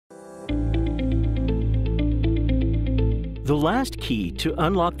The last key to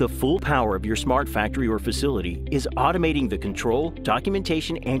unlock the full power of your smart factory or facility is automating the control,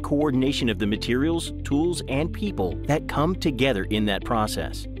 documentation, and coordination of the materials, tools, and people that come together in that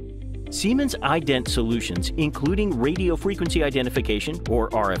process. Siemens ident solutions, including radio frequency identification, or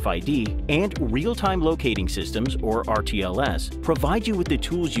RFID, and real-time locating systems, or RTLS, provide you with the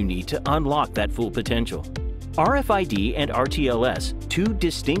tools you need to unlock that full potential. RFID and RTLS, two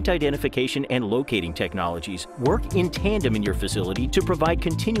distinct identification and locating technologies, work in tandem in your facility to provide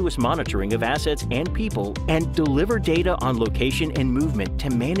continuous monitoring of assets and people and deliver data on location and movement to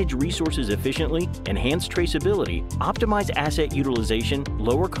manage resources efficiently, enhance traceability, optimize asset utilization,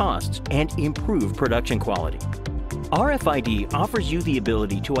 lower costs, and improve production quality. RFID offers you the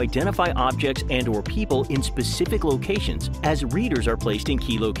ability to identify objects and/or people in specific locations as readers are placed in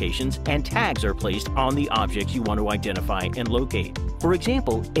key locations and tags are placed on the objects you want to identify and locate. For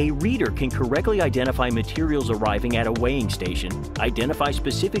example, a reader can correctly identify materials arriving at a weighing station, identify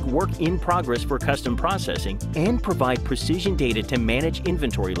specific work in progress for custom processing, and provide precision data to manage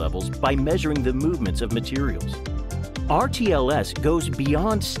inventory levels by measuring the movements of materials. RTLS goes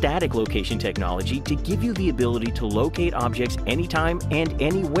beyond static location technology to give you the ability to locate objects anytime and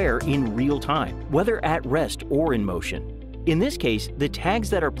anywhere in real time, whether at rest or in motion. In this case, the tags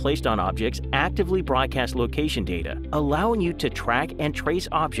that are placed on objects actively broadcast location data, allowing you to track and trace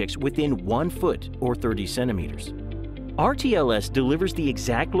objects within 1 foot or 30 centimeters. RTLS delivers the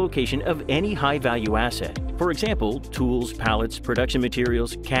exact location of any high-value asset. For example, tools, pallets, production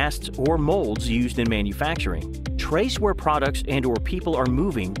materials, casts, or molds used in manufacturing. Trace where products and/or people are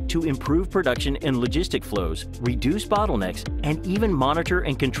moving to improve production and logistic flows, reduce bottlenecks, and even monitor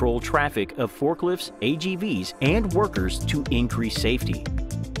and control traffic of forklifts, AGVs, and workers to increase safety.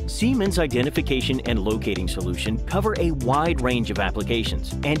 Siemens' identification and locating solution cover a wide range of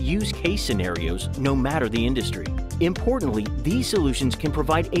applications and use case scenarios no matter the industry. Importantly, these solutions can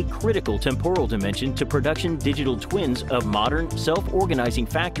provide a critical temporal dimension to production digital twins of modern, self-organizing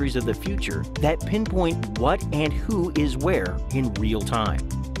factories of the future that pinpoint what and who is where in real time.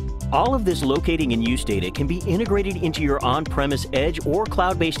 All of this locating and use data can be integrated into your on-premise edge or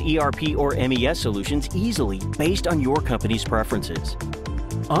cloud-based ERP or MES solutions easily based on your company's preferences.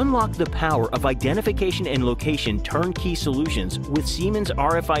 Unlock the power of identification and location turnkey solutions with Siemens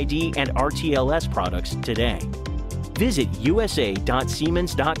RFID and RTLS products today. Visit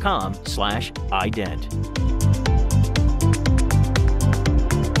usa.siemens.com/ident.